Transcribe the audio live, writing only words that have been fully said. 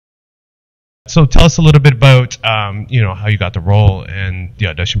So tell us a little bit about, how you got the role and the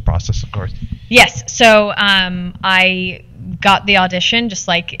audition process, of course. Yes. So I got the audition just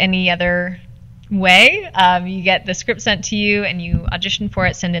like any other way. You get the script sent to you and you audition for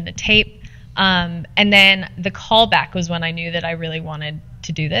it, send in a tape. And then the callback was when I knew that I really wanted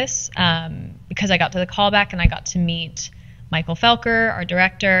to do this, because I got to the callback and I got to meet Michael Felker, our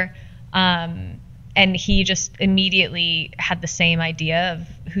director. And he just immediately had the same idea of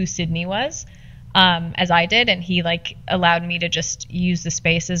who Sydney was as I did, and he allowed me to just use the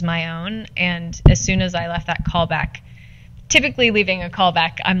space as my own. And as soon as I left that callback, typically leaving a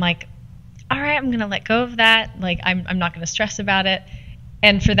callback, I'm like, all right, I'm gonna let go of that. I'm not gonna stress about it.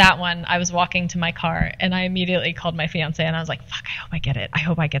 And for that one, I was walking to my car and I immediately called my fiance and I was like, fuck, I hope I get it. I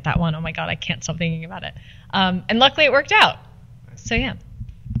hope I get that one. Oh my God, I can't stop thinking about it. And luckily it worked out. So yeah.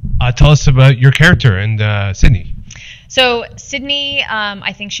 Tell us about your character and Sydney. So Sydney,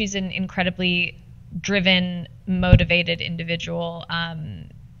 I think she's an incredibly driven, motivated individual.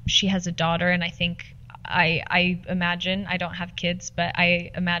 She has a daughter, and I think I imagine, I don't have kids, but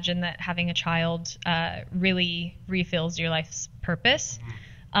I imagine that having a child really refills your life's purpose.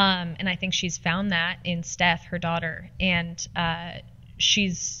 And I think she's found that in Steph, her daughter, and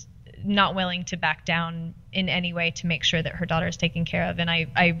she's not willing to back down in any way to make sure that her daughter is taken care of. And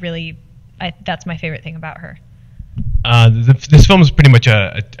I really that's my favorite thing about her. This film is pretty much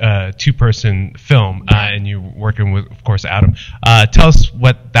a two-person film, and you're working with, of course, Adam. Tell us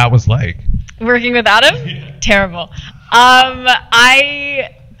what that was like. Working with Adam? Yeah. Terrible. I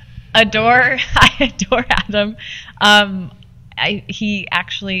adore Adam. He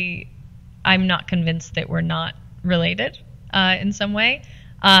actually, I'm not convinced that we're not related in some way.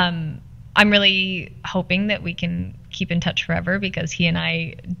 I'm really hoping that we can keep in touch forever, because he and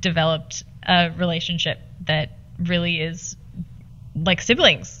I developed a relationship that really is like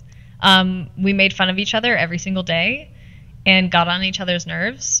siblings. We made fun of each other every single day and got on each other's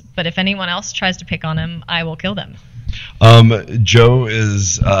nerves, but if anyone else tries to pick on him, I will kill them. Joe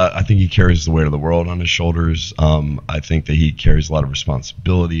is, I think he carries the weight of the world on his shoulders. I think that he carries a lot of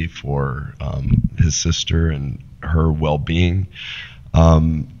responsibility for his sister and her well-being.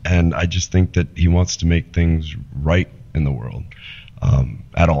 And I just think that he wants to make things right in the world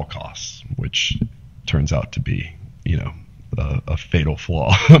at all costs, which turns out to be, a fatal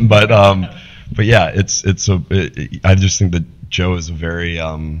flaw. but yeah, I just think that Joe is a very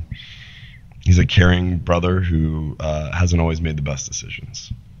he's a caring brother who hasn't always made the best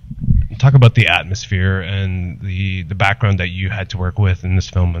decisions. Talk about the atmosphere and the background that you had to work with in this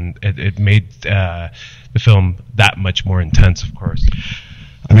film, and it made the film that much more intense, of course.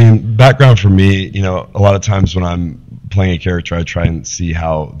 I mean, background for me, a lot of times when I'm playing a character, I try and see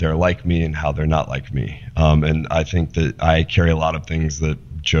how they're like me and how they're not like me. And I think that I carry a lot of things that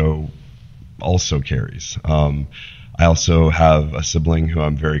Joe also carries. I also have a sibling who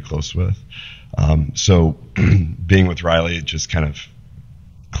I'm very close with. So being with Riley, it just kind of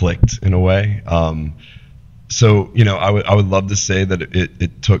clicked in a way. So, I would love to say that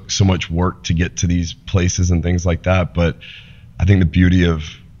it took so much work to get to these places and things like that. But I think the beauty of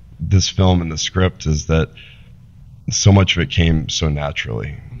this film and the script is that so much of it came so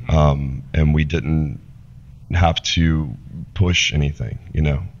naturally. And we didn't have to push anything,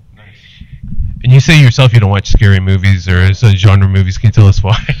 Nice. And you say yourself you don't watch scary movies or genre movies. Can you tell us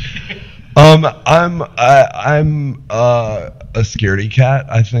why? I'm a scaredy cat,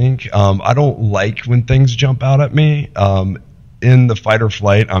 I think. I don't like when things jump out at me. In the fight or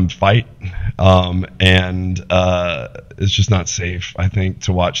flight, I'm fight. And it's just not safe, I think,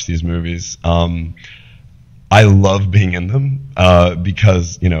 to watch these movies. I love being in them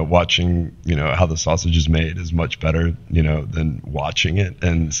because, watching, how the sausage is made is much better, than watching it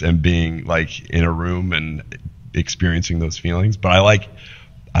and being like in a room and experiencing those feelings. But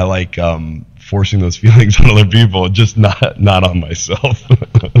I like forcing those feelings on other people, just not on myself.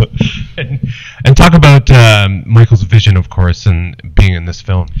 and talk about Michael's vision, of course, and being in this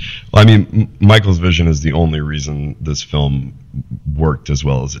film. Well, I mean, Michael's vision is the only reason this film worked as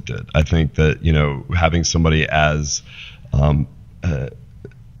well as it did. I think that having somebody as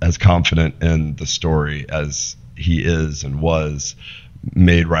confident in the story as he is and was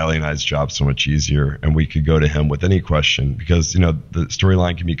made Riley and I's job so much easier, and we could go to him with any question, because the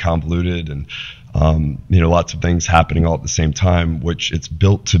storyline can be convoluted and lots of things happening all at the same time, which it's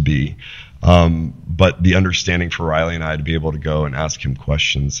built to be, but the understanding for Riley and I to be able to go and ask him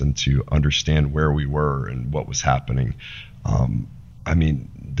questions and to understand where we were and what was happening, I mean,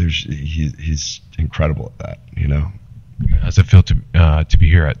 he's incredible at that, How's it feel to be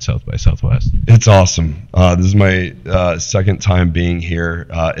here at South by Southwest? It's awesome. This is my second time being here.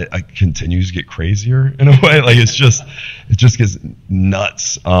 It continues to get crazier in a way. Like it just gets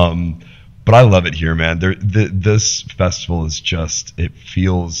nuts. But I love it here, man. This festival is it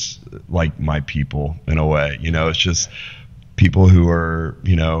feels like my people in a way. You know, it's just people who are,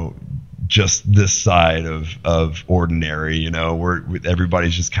 you know, just this side of ordinary. You know,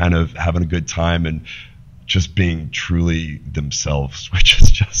 everybody's just kind of having a good time and just being truly themselves, which is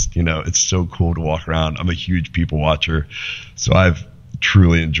just, you know, it's so cool to walk around. I'm a huge people watcher, so I've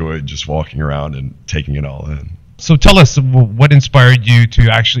truly enjoyed just walking around and taking it all in. So tell us, what inspired you to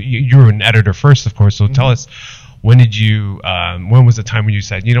actually, you were an editor first, of course, so tell us, when was the time when you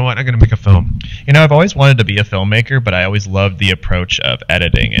said, you know what, I'm going to make a film? You know, I've always wanted to be a filmmaker, but I always loved the approach of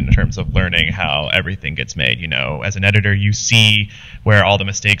editing in terms of learning how everything gets made. You know, as an editor, you see where all the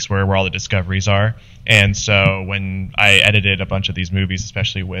mistakes were, where all the discoveries are. And so when I edited a bunch of these movies,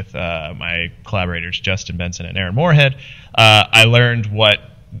 especially with my collaborators Justin Benson and Aaron Moorhead, I learned what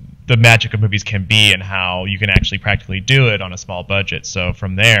the magic of movies can be and how you can actually practically do it on a small budget. So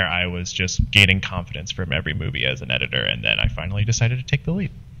from there, I was just gaining confidence from every movie as an editor, and then I finally decided to take the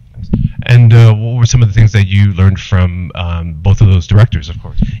lead. And what were some of the things that you learned from both of those directors, of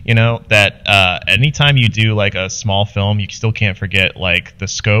course? You know, that anytime you do like a small film, you still can't forget like the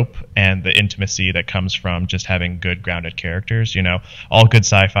scope and the intimacy that comes from just having good grounded characters. You know, all good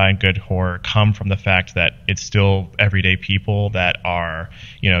sci-fi and good horror come from the fact that it's still everyday people that are,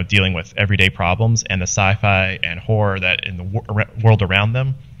 you know, dealing with everyday problems, and the sci-fi and horror that in the world around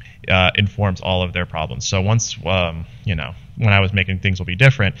them informs all of their problems. So once, you know, when I was making Things Will Be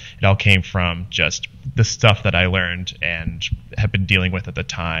Different, it all came from just the stuff that I learned and have been dealing with at the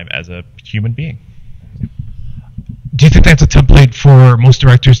time as a human being. Do you think that's a template for most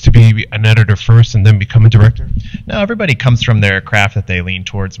directors, to be an editor first and then become a director? No, everybody comes from their craft that they lean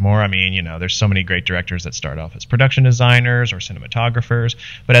towards more. I mean, you know, there's so many great directors that start off as production designers or cinematographers,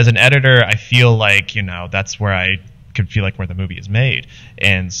 but as an editor, I feel like, you know, that's where I could feel like where the movie is made.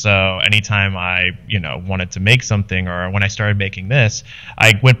 And so anytime I, you know, wanted to make something, or when I started making this,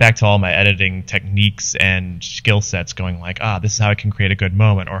 I went back to all my editing techniques and skill sets, going like, this is how I can create a good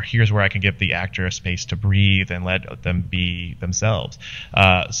moment, or here's where I can give the actor a space to breathe and let them be themselves.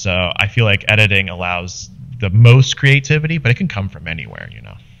 So I feel like editing allows the most creativity, but it can come from anywhere, you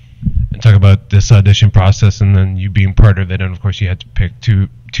know. And talk about this audition process and then you being part of it, and of course you had to pick two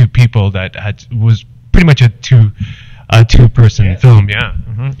people that was pretty much a two-person film. Yeah.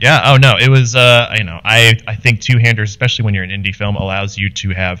 Mm-hmm. Yeah. Oh no, it was. You know, I think two-handers, especially when you're an indie film, allows you to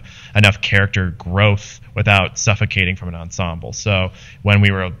have enough character growth without suffocating from an ensemble. So when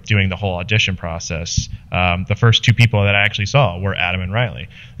we were doing the whole audition process, the first two people that I actually saw were Adam and Riley,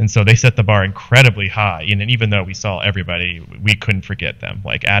 and so they set the bar incredibly high. And even though we saw everybody, we couldn't forget them.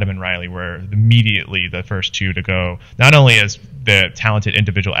 Like Adam and Riley were immediately the first two to go, not only as the talented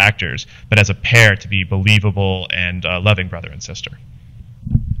individual actors, but as a pair to be believable and loving brother and sister.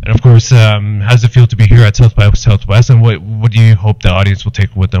 And of course, how does it feel to be here at South by Southwest, and what do you hope the audience will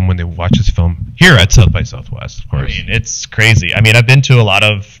take with them when they watch this film here at South by Southwest, of course? I mean, it's crazy. I mean, I've been to a lot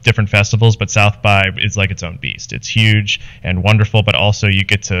of different festivals, but South by is like its own beast. It's huge and wonderful, but also you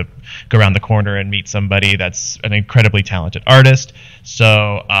get to go around the corner and meet somebody that's an incredibly talented artist.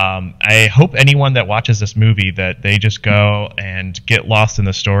 So I hope anyone that watches this movie, that they just go and get lost in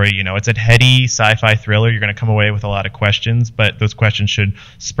the story. You know, it's a heady sci-fi thriller. You're going to come away with a lot of questions, but those questions should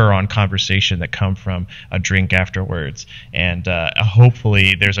spur on conversation that come from a drink afterwards. And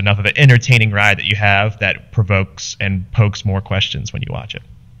hopefully there's enough of an entertaining ride that you have that provokes and pokes more questions when you watch it.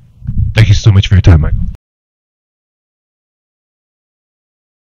 Thank you so much for your time, Michael.